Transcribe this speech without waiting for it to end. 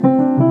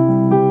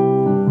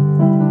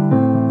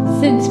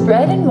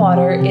bread and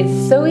water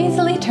is so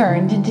easily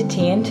turned into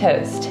tea and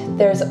toast,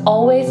 there's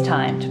always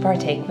time to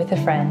partake with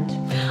a friend.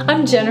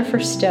 I'm Jennifer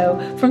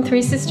Stowe from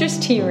Three Sisters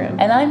Tea Room.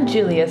 And I'm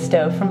Julia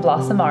Stowe from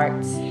Blossom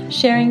Arts.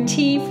 Sharing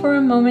tea for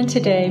a moment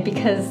today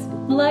because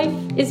life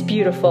is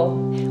beautiful.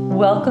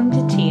 Welcome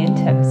to Tea and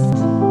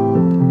Toast.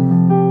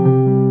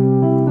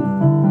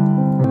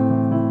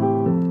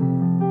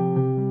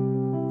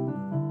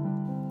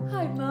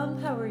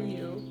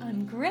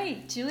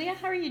 Great. Julia,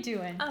 how are you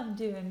doing? I'm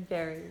doing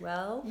very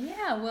well.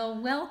 Yeah, well,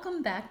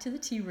 welcome back to the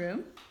tea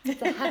room.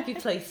 It's a happy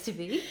place to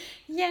be.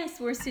 Yes,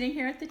 we're sitting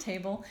here at the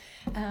table.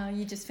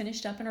 You just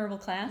finished up an herbal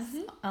class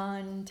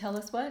on, tell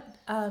us what?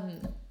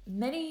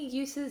 Many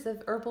uses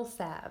of herbal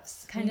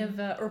salves. Kind of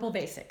herbal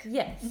basic.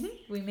 Yes.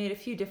 We made a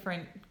few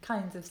different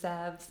kinds of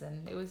salves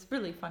and it was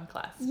really fun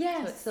class.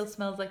 Yes. So it still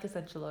smells like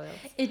essential oils.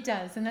 It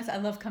does. And I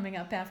love coming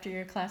up after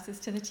your classes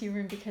to the tea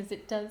room because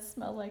it does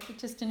smell like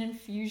just an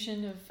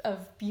infusion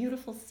of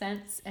beautiful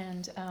scents,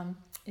 and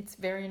it's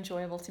very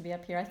enjoyable to be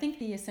up here. I think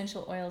the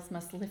essential oils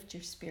must lift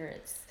your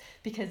spirits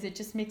because it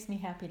just makes me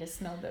happy to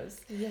smell those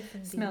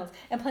smells.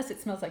 And plus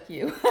it smells like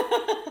you.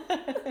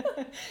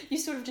 You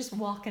sort of just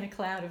walk in a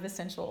cloud of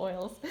essential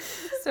oils.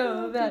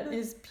 So that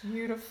is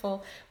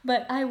beautiful.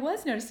 But I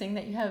was noticing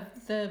that you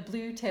have the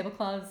blue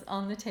tablecloths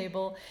on the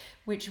table,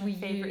 which we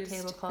favorite used.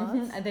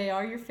 Tablecloths. They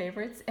are your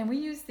favorites. And we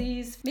use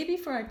these maybe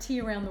for our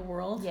tea around the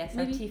world. Yes,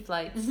 maybe. our tea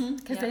flights.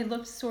 Because they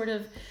look sort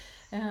of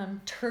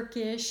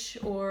Turkish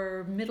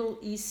or Middle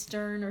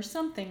Eastern or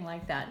something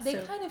like that. They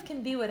kind of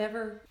can be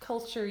whatever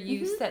culture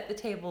you set the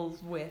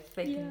tables with.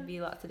 They can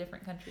be lots of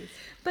different countries.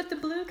 But the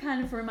blue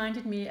kind of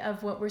reminded me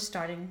of what we're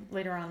starting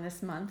later on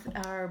this month,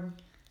 our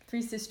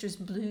Three Sisters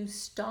Blue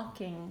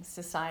Stocking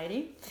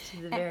Society.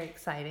 Which is very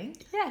exciting.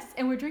 Yes,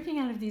 and we're drinking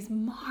out of these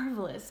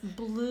marvelous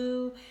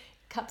blue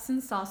cups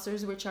and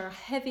saucers, which are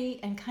heavy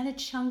and kind of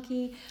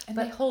chunky, but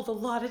they hold a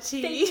lot of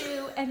tea. They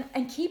do,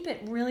 and keep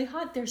it really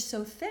hot. They're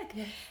so thick,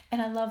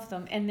 and I love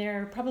them. And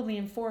they're probably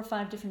in 4 or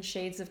 5 different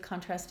shades of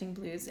contrasting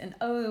blues. And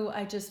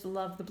I just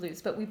love the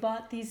blues. But we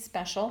bought these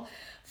special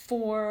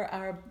for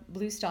our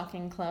Blue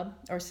Stocking Club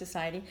or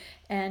Society,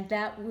 and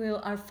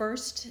our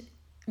first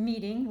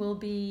meeting will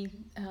be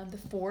the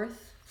 4th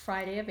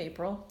Friday of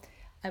April.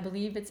 I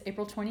believe it's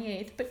April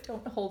 28th, but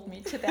don't hold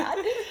me to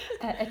that,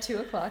 at 2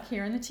 o'clock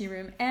here in the tea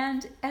room.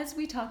 And as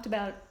we talked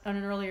about on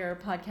an earlier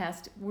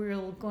podcast, we're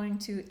going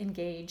to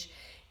engage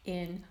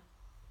in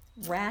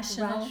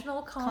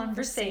rational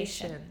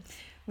conversation,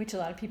 which a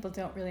lot of people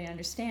don't really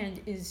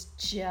understand is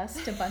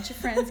just a bunch of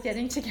friends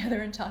getting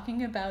together and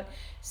talking about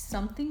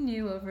something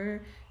new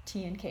over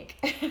tea and cake.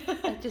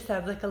 That just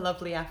sounds like a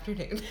lovely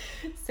afternoon.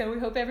 So we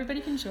hope everybody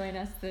can join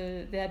us.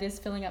 That is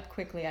filling up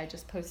quickly. I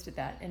just posted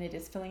that, and it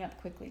is filling up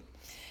quickly.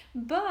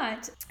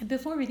 But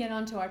before we get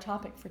on to our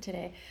topic for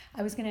today,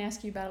 I was going to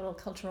ask you about a little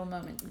cultural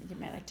moment you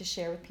might like to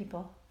share with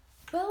people.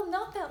 Well,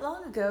 not that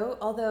long ago,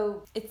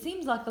 although it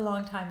seems like a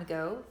long time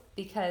ago,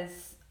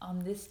 because on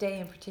this day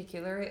in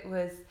particular, it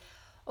was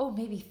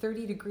maybe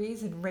 30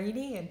 degrees and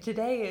rainy, and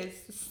today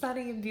is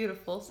sunny and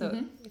beautiful, so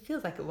it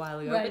feels like a while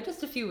ago, but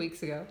just a few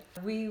weeks ago.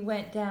 We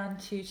went down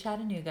to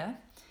Chattanooga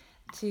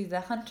to the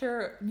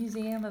Hunter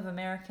Museum of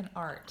American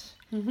Art,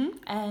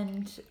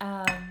 and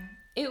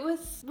it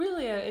was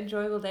really an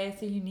enjoyable day.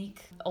 It's a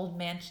unique old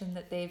mansion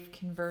that they've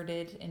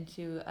converted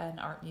into an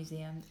art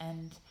museum,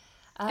 and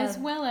as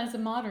well as a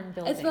modern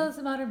building. As well as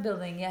a modern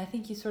building, yeah. I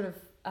think you sort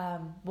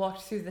of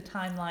walked through the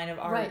timeline of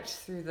art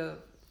through the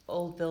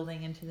old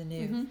building into the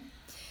new.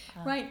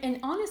 Right, and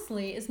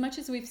honestly, as much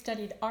as we've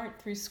studied art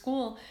through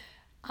school,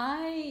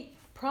 I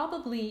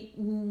probably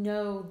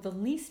know the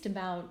least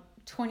about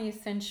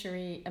 20th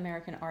century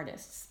American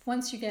artists.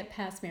 Once you get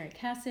past Mary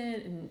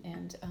Cassatt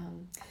and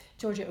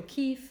Georgia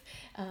O'Keeffe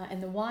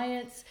and the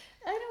Wyatts,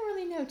 I don't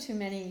really know too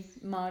many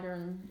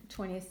modern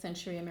 20th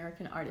century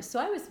American artists. So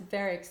I was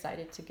very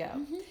excited to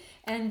go.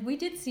 And we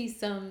did see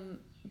some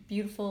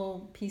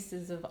beautiful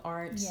pieces of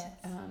art,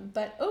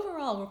 but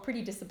overall we're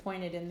pretty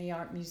disappointed in the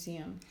art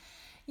museum.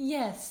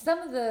 Yes, some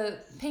of the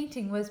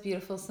painting was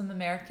beautiful, some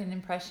American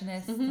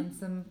Impressionists and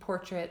some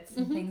portraits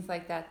and things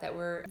like that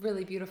were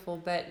really beautiful,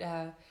 but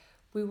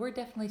we were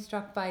definitely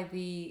struck by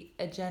the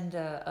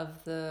agenda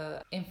of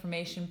the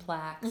information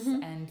plaques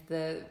and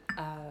the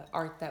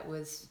art that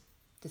was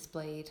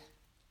displayed,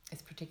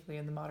 particularly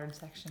in the modern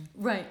section.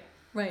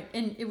 Right,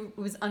 and it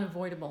was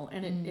unavoidable,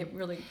 and it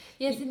really...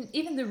 Yes, and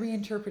even the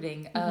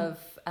reinterpreting of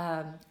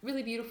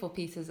really beautiful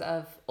pieces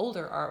of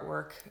older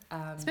artwork.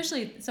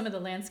 Especially some of the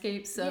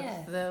landscapes of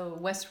the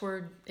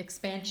westward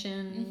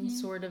expansion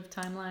sort of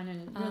timeline,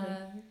 and really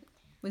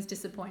was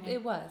disappointing.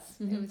 It was.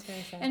 It was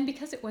very sad. And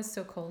because it was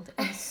so cold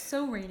and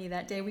so rainy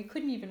that day, we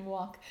couldn't even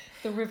walk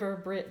the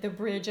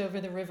bridge over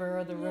the river,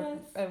 or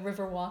the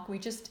river walk. We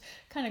just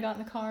kind of got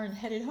in the car and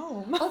headed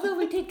home. Although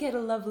we did get a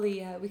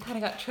lovely, we kind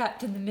of got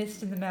trapped in the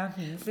mist in the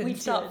mountains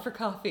and stopped for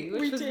coffee,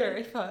 which was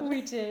very fun.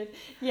 We did,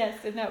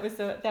 yes, and that was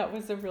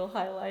a real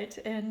highlight.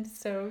 And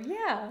so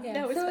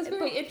that was. So it was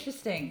very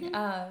interesting.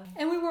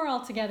 And we were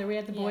all together. We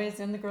had the boys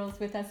and the girls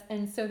with us,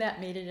 and so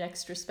that made it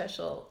extra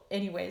special.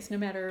 Anyways, no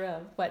matter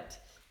what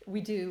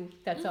we do,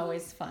 that's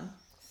always fun.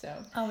 So,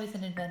 Always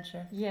an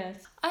adventure.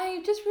 yes.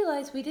 I just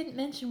realized we didn't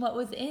mention what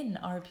was in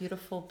our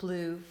beautiful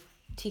blue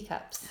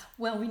teacups.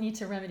 Well, we need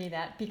to remedy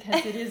that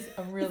because it is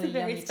a really It's a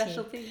very yummy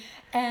special tea. tea.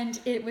 And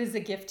it was a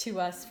gift to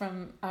us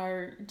from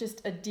our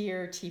just a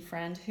dear tea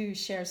friend who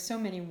shares so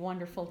many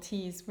wonderful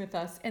teas with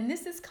us. And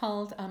this is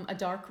called a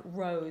dark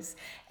rose.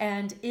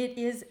 And it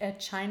is a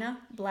China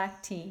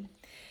black tea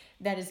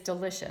that is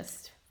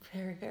delicious.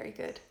 Very, very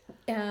good.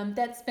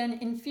 That's been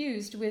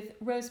infused with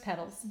rose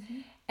petals.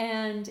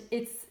 And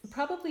it's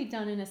probably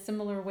done in a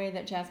similar way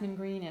that jasmine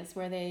green is,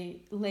 where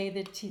they lay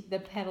the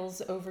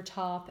petals over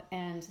top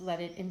and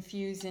let it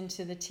infuse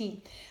into the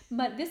tea.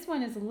 But this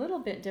one is a little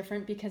bit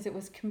different because it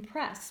was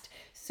compressed.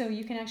 So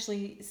you can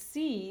actually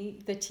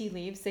see the tea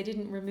leaves. They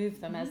didn't remove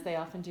them as they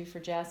often do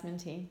for jasmine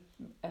tea,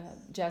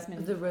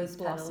 jasmine The rose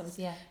blossoms. petals,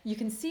 yeah. You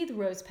can see the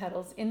rose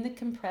petals in the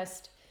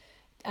compressed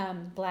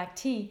black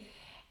tea.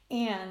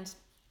 And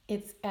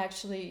it's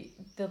actually,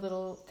 the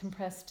little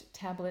compressed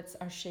tablets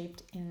are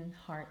shaped in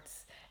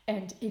hearts.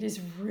 And it is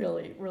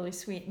really, really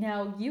sweet.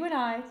 Now, you and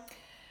I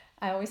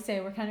always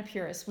say we're kind of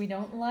purists. We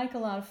don't like a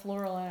lot of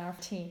floral in our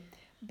tea.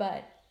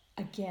 But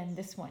again,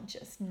 this one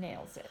just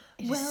nails it.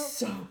 It is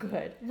so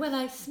good. When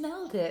I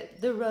smelled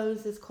it, the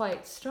rose is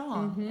quite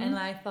strong. And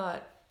I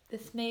thought,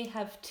 this may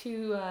have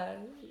to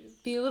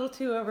be a little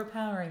too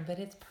overpowering, but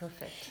it's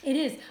perfect. It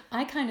is.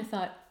 I kind of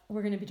thought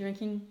we're going to be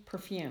drinking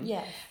perfume.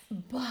 Yes.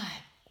 But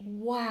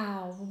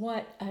wow,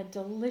 what a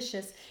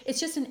delicious,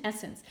 it's just an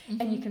essence.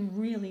 And you can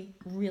really,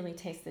 really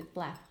taste the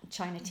black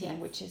China tea,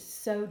 which is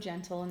so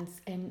gentle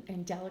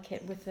and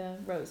delicate with the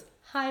rose.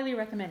 Highly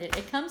recommend it.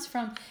 It comes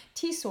from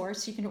Tea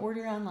Source. You can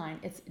order it online.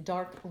 It's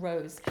dark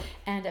rose.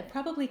 And it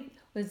probably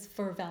was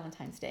for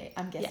Valentine's Day,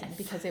 I'm guessing,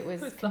 because it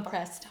was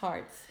compressed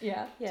hearts.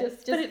 Yeah.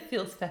 Yes. But it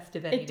feels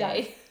festive any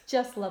day. Does.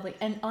 Just lovely.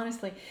 And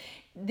honestly,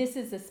 this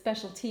is a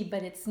special tea,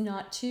 but it's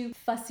not too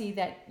fussy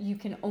that you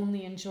can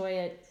only enjoy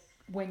it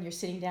when you're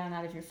sitting down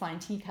out of your fine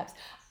teacups.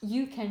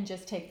 You can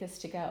just take this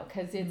to go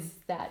because it's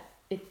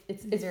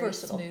it's very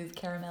versatile. Smooth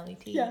caramelly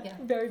tea. Yeah,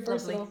 very Lovely.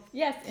 versatile.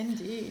 Yes,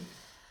 indeed.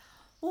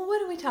 Well,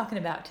 what are we talking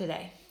about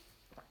today?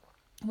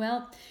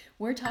 Well,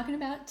 we're talking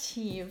about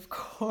tea, of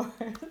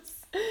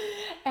course.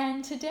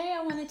 And today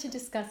I wanted to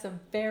discuss a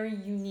very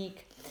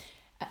unique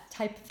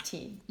type of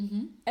tea.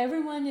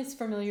 Everyone is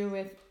familiar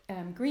with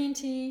green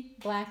tea,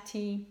 black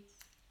tea,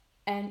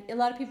 and a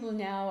lot of people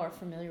now are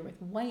familiar with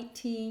white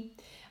tea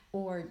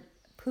or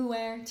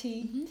pu'er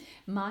tea,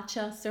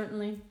 matcha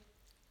certainly.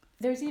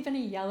 There's even a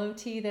yellow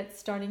tea that's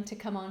starting to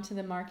come onto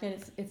the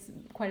market. It's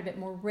quite a bit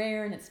more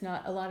rare, and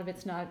a lot of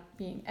it's not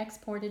being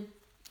exported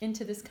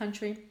into this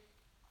country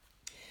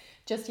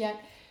just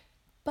yet.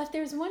 But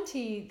there's one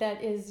tea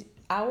that is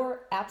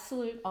our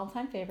absolute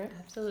all-time favorite.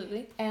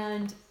 Absolutely.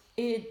 And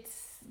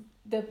it's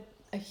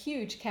a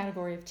huge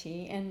category of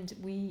tea, and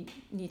we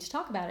need to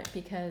talk about it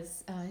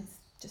because it's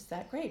just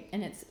that great.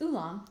 And it's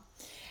oolong.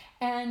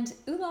 And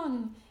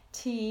oolong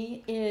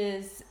tea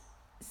is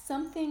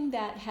something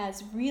that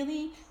has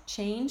really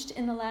changed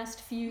in the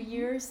last few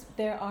years.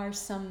 There are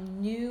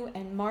some new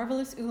and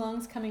marvelous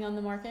oolongs coming on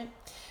the market.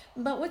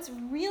 But what's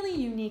really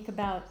unique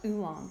about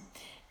oolong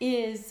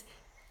is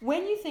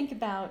when you think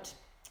about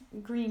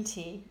green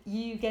tea,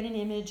 you get an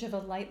image of a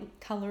light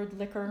colored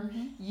liquor.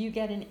 You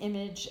get an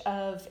image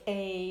of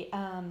a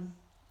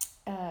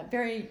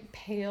very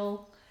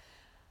pale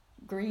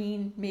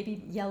green,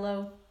 maybe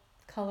yellow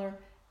color,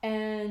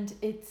 and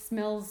it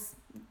smells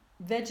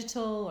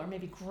vegetal or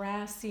maybe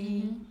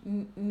grassy,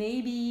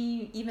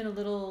 maybe even a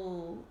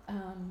little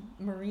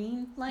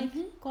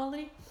marine-like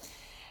quality.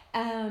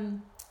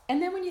 And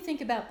then when you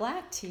think about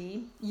black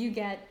tea, you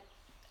get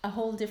a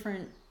whole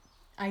different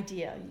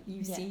idea.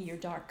 You see your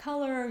dark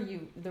color,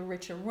 the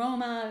rich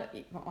aroma,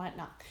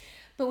 whatnot.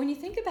 But when you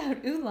think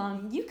about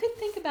oolong, you could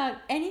think about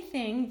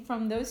anything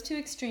from those two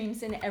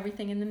extremes and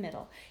everything in the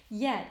middle.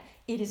 Yet,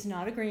 it is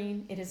not a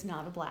green, it is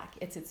not a black.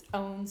 It's its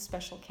own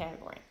special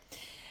category.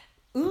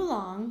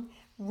 Oolong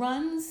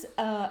runs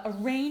a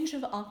range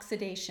of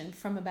oxidation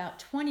from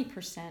about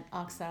 20%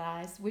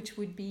 oxidized, which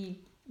would be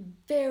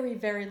very,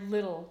 very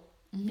little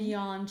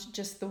beyond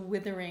just the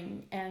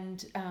withering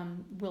and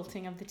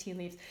wilting of the tea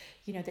leaves.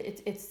 You know,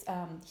 it's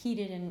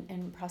heated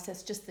and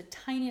processed just the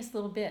tiniest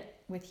little bit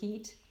with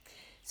heat.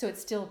 So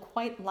it's still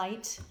quite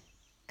light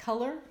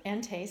color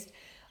and taste,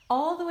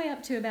 all the way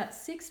up to about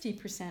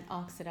 60%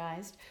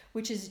 oxidized,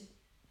 which is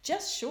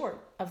just short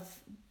of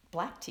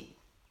black tea.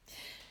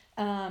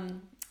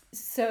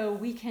 So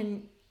we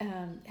can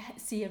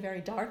see a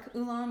very dark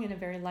oolong and a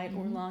very light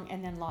oolong,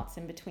 and then lots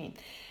in between.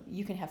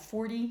 You can have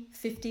 40,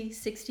 50,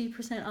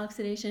 60%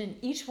 oxidation, and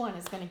each one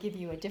is going to give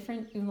you a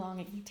different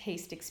oolong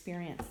taste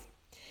experience.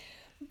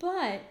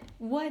 But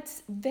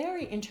what's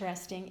very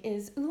interesting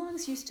is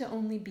oolongs used to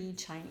only be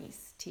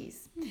Chinese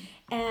teas.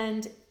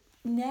 And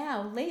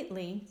now,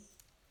 lately,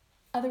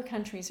 other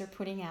countries are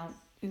putting out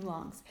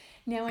oolongs.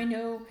 Now, I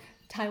know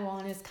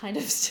Taiwan is kind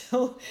of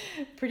still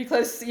pretty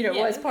close,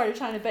 was part of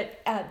China,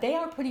 but they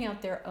are putting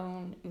out their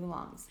own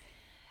oolongs.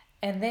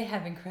 And they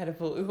have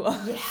incredible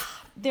oolongs. Yeah,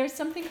 There's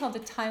something called a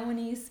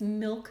Taiwanese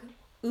milk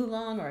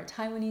oolong or a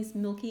Taiwanese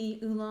milky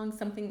oolong,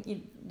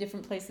 something,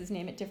 different places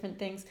name it different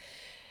things.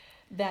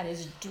 That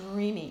is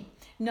dreamy.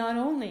 Not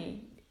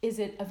only is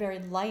it a very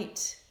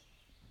light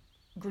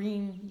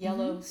green,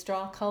 yellow,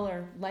 straw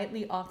color,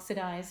 lightly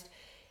oxidized,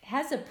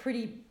 has a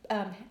pretty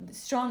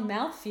strong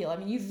mouthfeel. I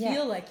mean, you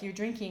feel like you're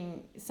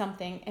drinking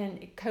something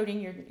and coating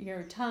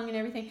your tongue and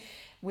everything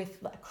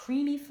with a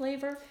creamy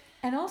flavor.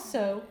 And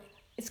also,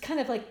 it's kind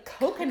of like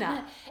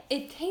coconut.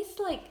 It tastes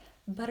like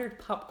buttered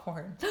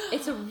popcorn.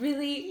 It's a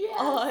really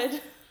odd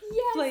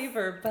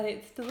flavor, but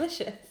it's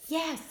delicious.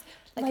 Yes.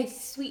 Like a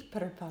sweet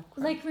buttered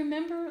popcorn. Like,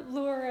 remember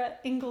Laura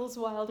Ingalls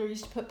Wilder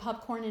used to put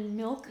popcorn in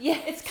milk? Yeah,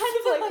 it's kind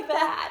of like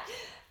that.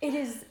 It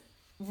is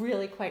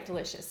really quite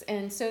delicious.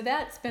 And so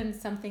that's been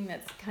something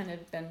that's kind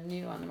of been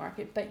new on the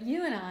market. But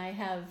you and I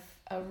have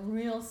a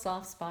real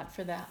soft spot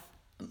for that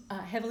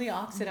heavily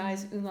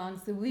oxidized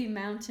oolongs, the Wee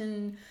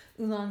Mountain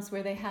oolongs,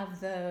 where they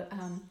have the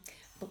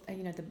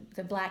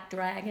black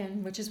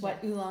dragon, which is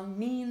what oolong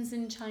means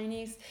in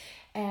Chinese.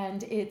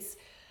 And it's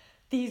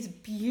these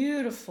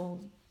beautiful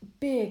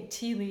big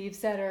tea leaves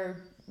that are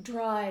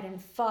dried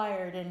and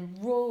fired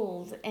and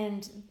rolled,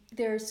 and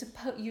you're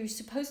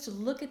supposed to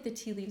look at the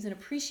tea leaves and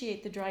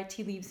appreciate the dried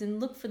tea leaves and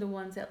look for the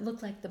ones that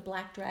look like the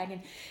black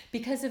dragon.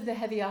 Because of the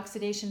heavy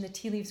oxidation, the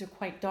tea leaves are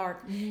quite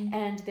dark,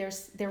 and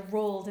they're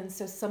rolled, and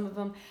so some of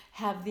them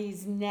have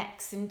these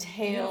necks and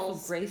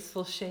tails, beautiful,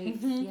 graceful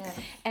shapes.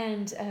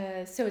 And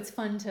so it's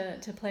fun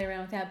to play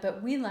around with that.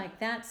 But we like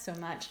that so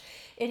much.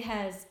 It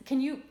has. Can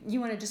you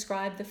want to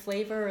describe the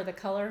flavor or the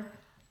color?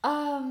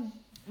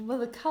 Well,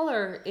 the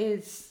color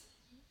is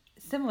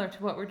similar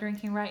to what we're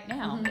drinking right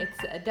now.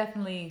 It's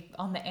definitely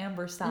on the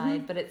amber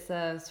side, but it's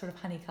a sort of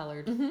honey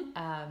colored,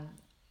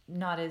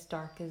 not as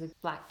dark as a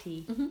black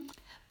tea.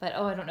 But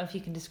I don't know if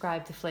you can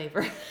describe the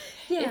flavor.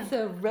 It's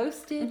a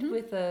roasted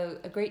with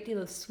a great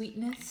deal of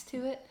sweetness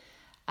to it,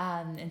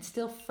 and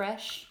still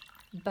fresh,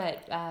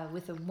 but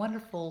with a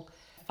wonderful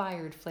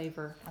fired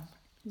flavor.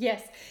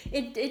 Yes,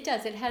 it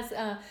does. It has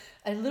a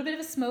little bit of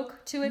a smoke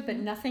to it, but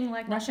nothing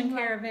like Russian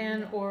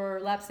Caravan or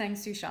Lapsang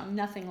Souchong,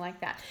 nothing like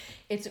that.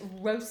 It's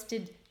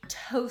roasted,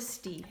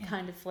 toasty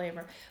kind of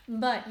flavor.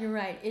 But you're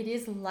right, it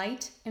is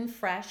light and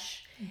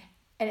fresh,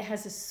 and it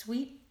has a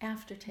sweet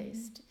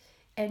aftertaste,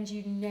 and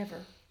you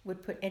never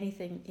would put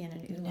anything in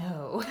an oolong.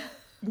 No.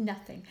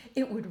 Nothing.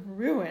 It would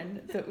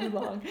ruin the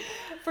oolong.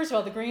 First of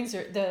all, the greens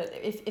are,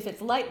 if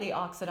it's lightly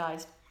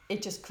oxidized,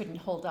 it just couldn't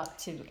hold up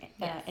to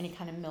any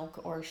kind of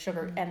milk or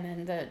sugar. And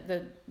then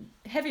the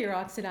heavier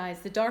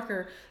oxidized, the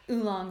darker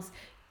oolongs,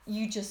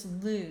 you just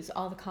lose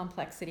all the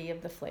complexity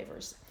of the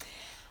flavors.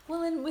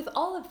 Well, and with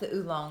all of the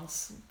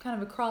oolongs,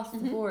 kind of across the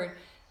board,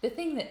 the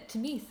thing that to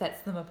me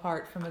sets them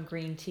apart from a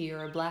green tea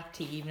or a black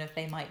tea, even if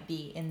they might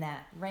be in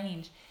that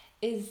range,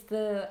 is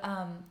the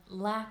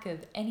lack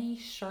of any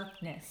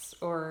sharpness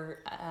or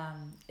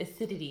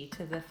acidity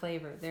to the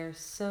flavor. They're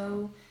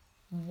so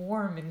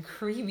warm and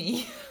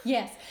creamy.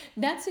 Yes,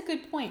 that's a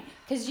good point,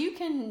 because you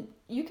can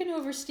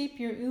oversteep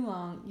your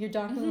oolong, your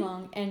dark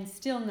oolong, and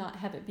still not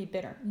have it be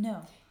bitter.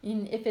 No.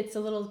 And if it's a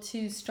little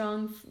too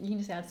strong, you can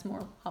just add some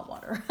more hot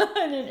water,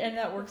 and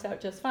that works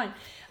out just fine.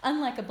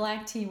 Unlike a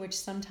black tea, which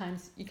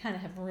sometimes you kind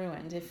of have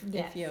ruined if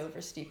you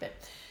oversteep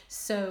it.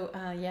 So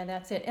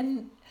that's it,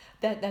 and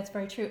that's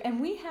very true.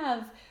 And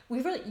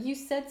you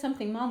said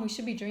something, Mom, we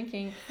should be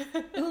drinking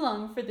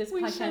oolong for this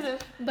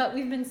podcast, but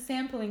we've been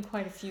sampling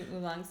quite a few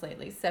oolongs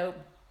lately, so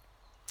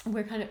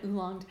we're kind of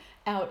oolonged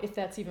out, if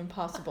that's even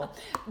possible.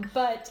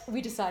 But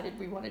we decided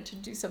we wanted to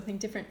do something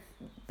different.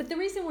 But the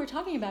reason we're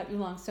talking about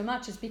oolong so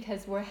much is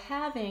because we're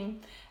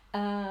having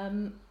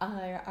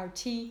our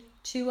tea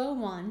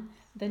 201,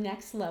 the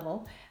next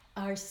level,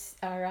 our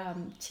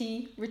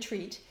tea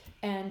retreat.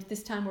 And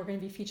this time we're going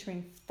to be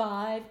featuring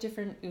 5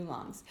 different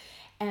oolongs.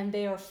 And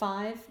they are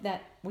 5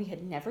 that we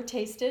had never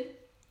tasted.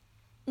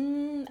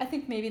 I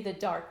think maybe the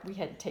dark we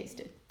had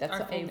tasted. That's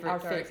our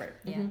favorite.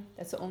 Yeah.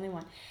 That's the only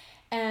one.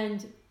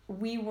 And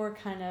we were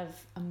kind of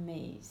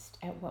amazed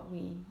at what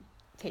we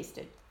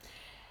tasted.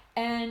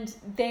 And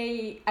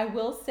I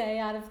will say,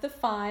 out of the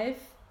 5,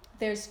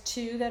 there's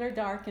 2 that are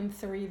dark and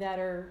 3 that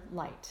are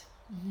light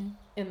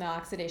in the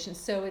oxidation.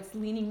 So it's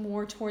leaning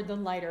more toward the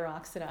lighter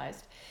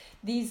oxidized.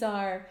 These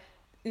are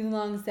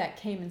oolongs that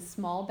came in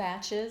small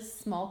batches,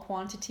 small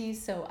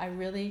quantities, so I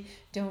really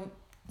don't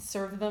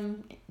serve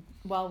them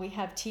while we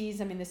have teas.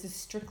 I mean, this is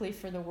strictly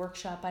for the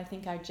workshop. I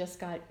think I just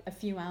got a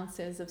few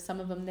ounces of some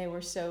of them. They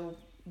were so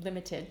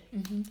limited.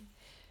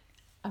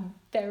 I'm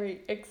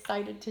very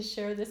excited to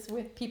share this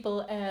with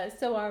people.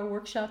 So our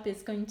workshop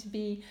is going to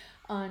be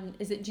on,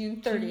 is it June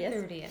 30th?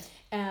 June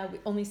 30th.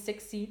 Only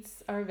 6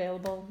 seats are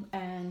available,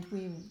 and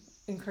we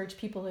encourage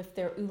people, if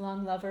they're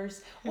oolong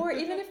lovers, or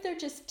even if they're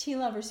just tea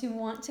lovers who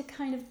want to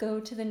kind of go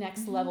to the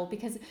next level,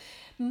 because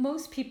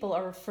most people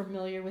are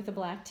familiar with a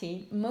black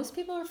tea. Most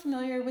people are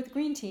familiar with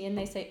green tea, and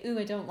they say, "Ooh,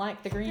 I don't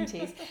like the green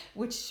teas,"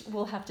 which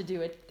we'll have to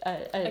do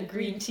a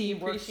green tea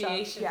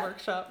appreciation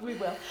workshop. We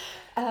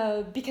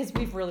will, because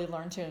we've really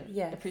learned to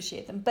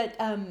appreciate them. But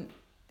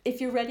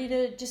if you're ready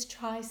to just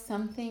try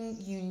something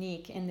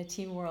unique in the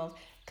tea world,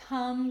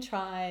 come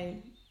try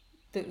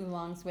the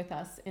oolongs with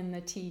us in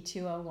the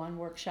T201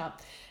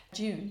 workshop,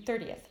 June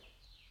 30th.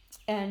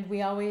 And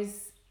we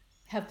always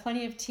have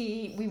plenty of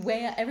tea.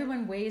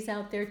 Everyone weighs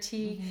out their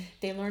tea. Mm-hmm.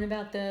 They learn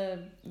about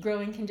the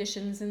growing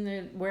conditions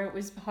and where it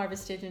was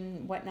harvested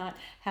and whatnot,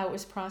 how it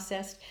was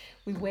processed.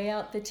 We weigh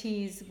out the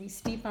teas. We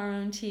steep our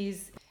own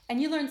teas.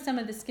 And you learn some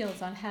of the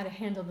skills on how to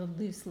handle the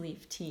loose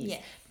leaf teas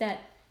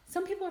that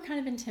some people are kind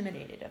of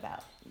intimidated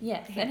about.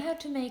 Yes, and how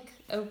to make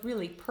a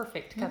really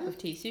perfect cup of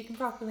tea so you can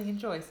properly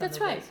enjoy some of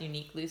those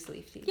unique loose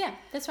leaf teas. Yeah,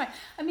 that's right.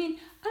 I mean,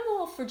 I'm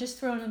all for just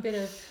throwing a bit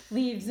of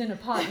leaves in a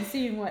pot and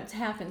seeing what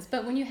happens.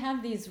 But when you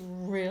have these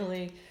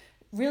really,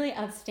 really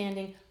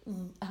outstanding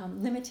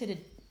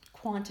limited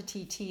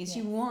quantity teas,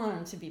 you want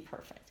them to be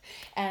perfect.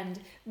 And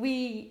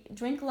we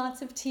drink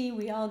lots of tea.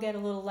 We all get a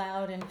little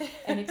loud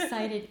and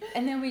excited.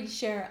 And then we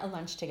share a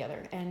lunch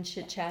together and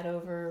chit-chat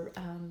over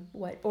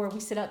or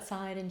we sit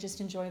outside and just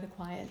enjoy the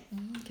quiet.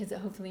 Because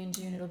hopefully in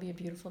June it'll be a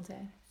beautiful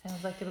day.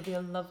 Sounds like it'll be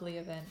a lovely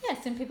event.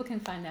 Yes, and people can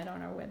find that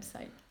on our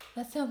website.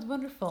 That sounds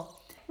wonderful.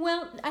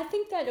 Well, I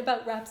think that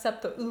about wraps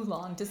up the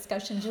oolong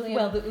discussion, Julia.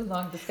 Well, the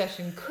oolong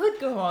discussion could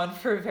go on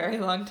for a very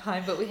long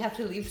time, but we have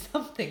to leave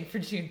something for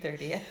June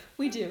 30th.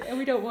 We do, and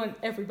we don't want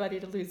everybody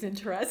to lose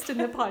interest in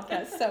the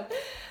podcast.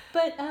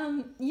 But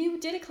you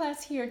did a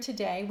class here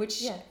today,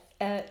 which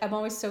I'm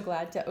always so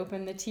glad to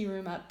open the tea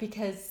room up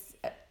because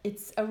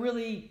it's a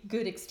really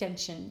good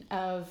extension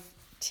of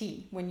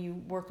tea when you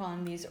work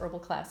on these herbal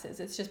classes.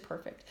 It's just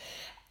perfect.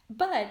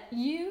 But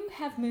you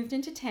have moved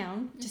into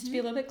town just to be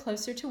a little bit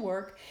closer to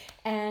work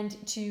and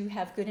to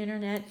have good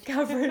internet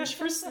coverage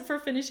for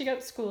finishing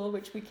up school,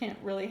 which we can't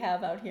really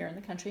have out here in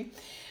the country.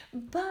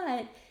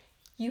 But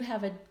you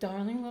have a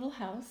darling little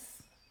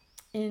house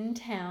in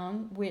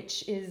town,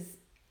 which is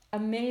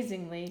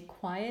amazingly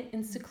quiet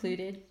and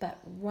secluded, but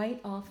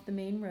right off the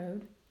main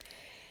road.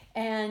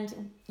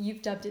 And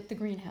you've dubbed it the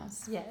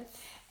greenhouse. Yes.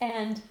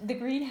 And the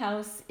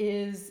greenhouse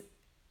is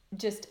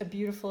just a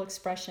beautiful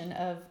expression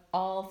of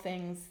all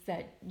things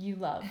that you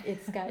love.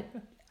 It's got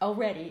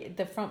already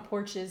the front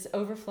porch is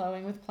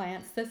overflowing with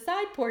plants, the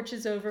side porch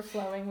is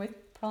overflowing with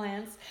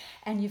plants,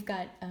 and you've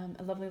got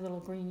a lovely little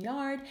green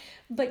yard.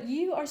 But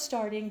you are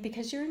starting,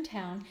 because you're in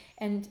town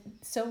and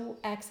so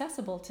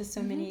accessible to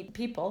so many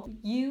people,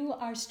 you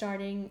are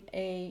starting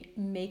a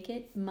Make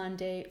It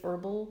Monday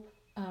herbal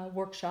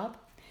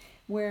workshop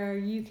where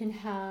you can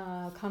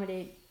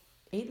accommodate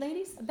 8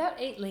 ladies? About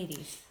 8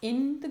 ladies.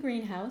 In the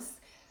greenhouse.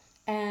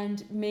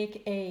 And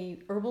make a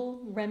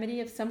herbal remedy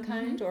of some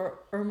kind or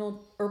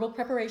herbal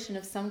preparation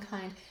of some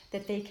kind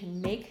that they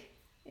can make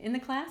in the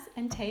class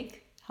and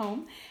take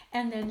home,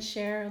 and then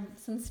share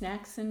some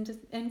snacks and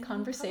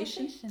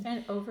conversation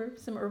and over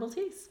some herbal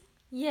teas.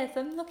 Yes,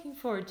 I'm looking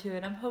forward to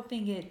it. I'm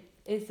hoping it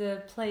is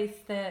a place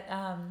that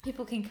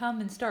people can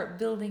come and start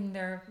building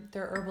their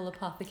herbal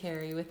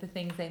apothecary with the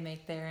things they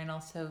make there, and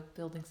also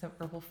building some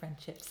herbal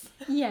friendships.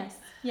 Yes.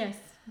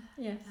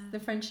 The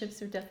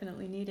friendships are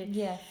definitely needed.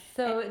 Yes.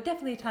 So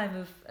definitely a time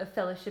of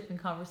fellowship and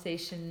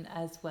conversation,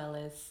 as well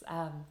as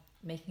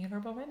making an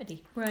herbal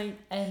remedy. Right.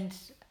 And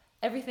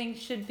everything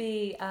should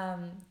be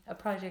a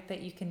project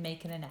that you can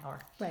make in an hour.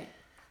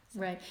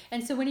 Right.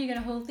 And so when are you going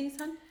to hold these,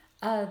 hon?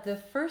 The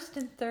first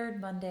and third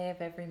Monday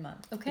of every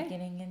month,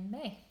 beginning in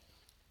May.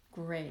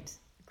 Great.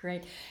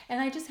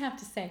 And I just have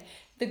to say,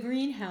 the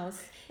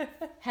greenhouse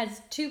has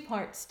 2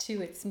 parts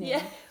to its name.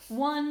 Yeah.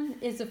 One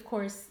is, of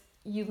course,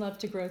 you love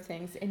to grow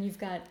things, and you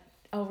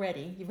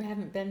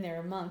haven't been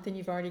there a month, and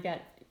you've already got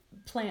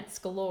plants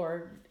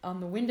galore on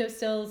the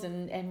windowsills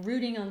and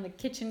rooting on the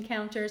kitchen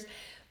counters.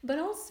 But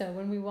also,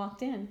 when we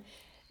walked in,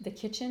 the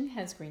kitchen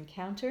has green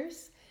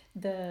counters,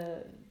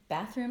 the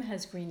bathroom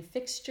has green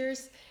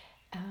fixtures.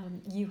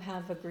 You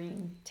have a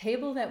green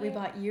table that we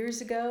bought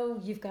years ago.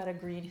 You've got a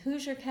green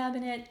Hoosier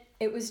cabinet.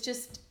 It was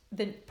just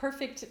the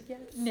perfect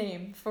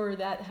name for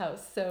that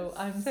house. So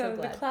I'm so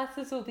glad. The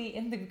classes will be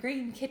in the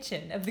green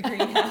kitchen of the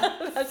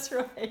greenhouse.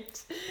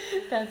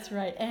 That's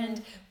right.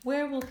 And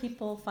where will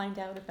people find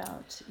out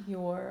about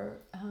your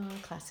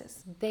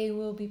classes? They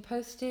will be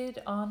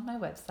posted on my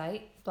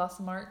website,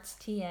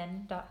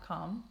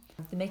 blossomartstn.com.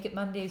 The Make It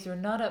Mondays are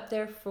not up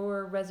there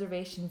for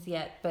reservations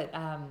yet, but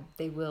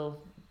they will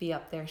be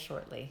up there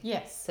shortly.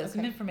 Yes. So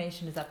some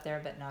information is up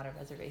there, but not a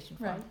reservation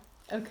form. Right.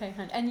 Okay,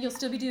 hon. And you'll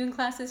still be doing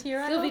classes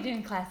here? Still be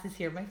doing classes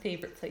here, my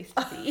favorite place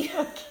to be.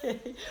 Okay.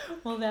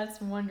 Well,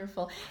 that's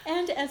wonderful.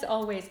 And as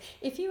always,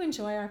 if you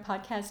enjoy our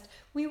podcast,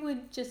 we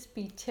would just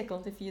be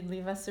tickled if you'd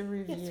leave us a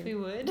review. Yes, we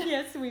would.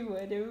 Yes, we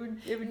would.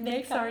 It would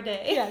make our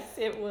day. Yes,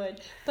 it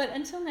would. But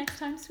until next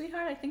time,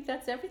 sweetheart, I think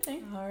that's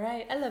everything. All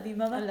right. I love you,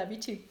 Mama. I love you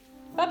too.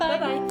 Bye-bye.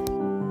 Bye-bye.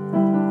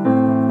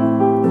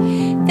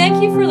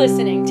 Thank you for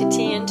listening to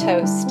Tea and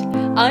Toast.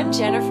 I'm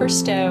Jennifer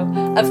Stowe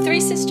of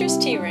Three Sisters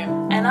Tea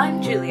Room. And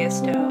I'm Julia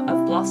Stowe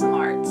of Blossom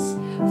Arts.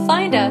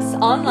 Find us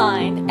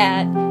online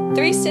at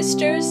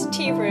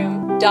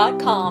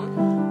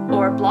threesisterstearoom.com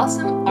or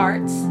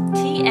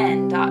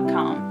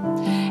blossomartstn.com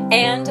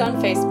and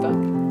on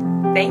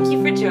Facebook. Thank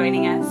you for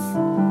joining us.